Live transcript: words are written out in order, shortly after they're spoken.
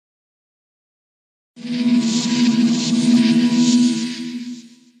How are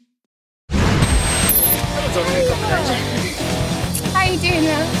you doing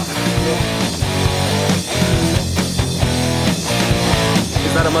now?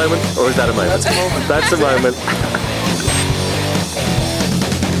 Is that a moment, or is that a moment? That's a moment. That's a moment.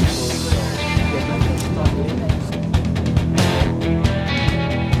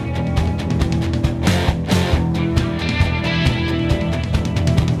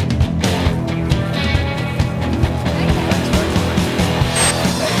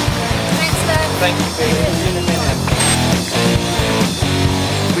 Thank you, baby.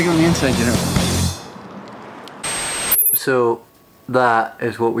 Big on the inside, you know. So that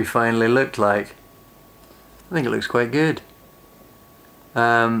is what we finally looked like. I think it looks quite good.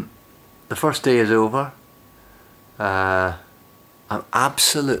 The first day is over. I'm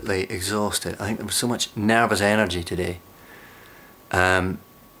absolutely exhausted. I think there was so much nervous energy today.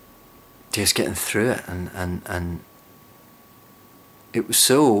 Just getting through it, and it was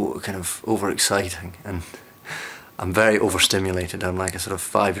so kind of overexciting, and I'm very overstimulated. I'm like a sort of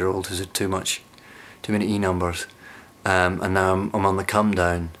 5-year-old who's had too many E numbers, and now I'm on the come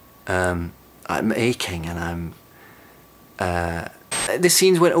down. I'm aching, and the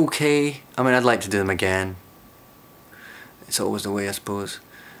scenes went okay. I mean, I'd like to do them again. It's always the way, I suppose.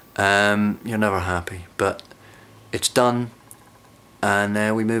 You're never happy, but it's done,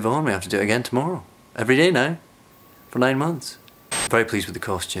 and we move on. We have to do it again tomorrow, every day now, for 9 months. Very pleased with the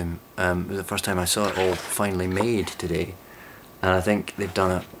costume. It was the first time I saw it all finally made today, and I think they've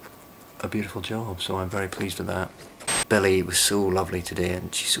done a beautiful job, so I'm very pleased with that. Billy was so lovely today,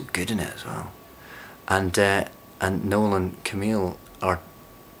 and she's so good in it as well. And Noel and Camille are...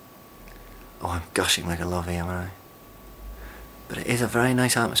 Oh, I'm gushing like a lovey, am I? But it is a very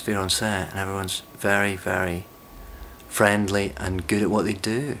nice atmosphere on set, and everyone's very, very friendly and good at what they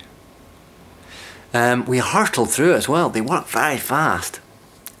do. We hurtled through it as well. They work very fast.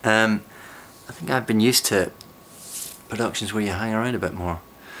 I think I've been used to productions where you hang around a bit more.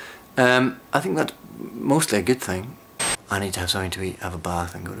 I think that's mostly a good thing. I need to have something to eat, have a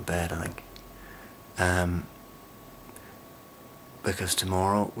bath and go to bed, I think. Because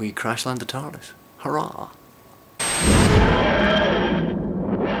tomorrow we crash land the TARDIS. Hurrah!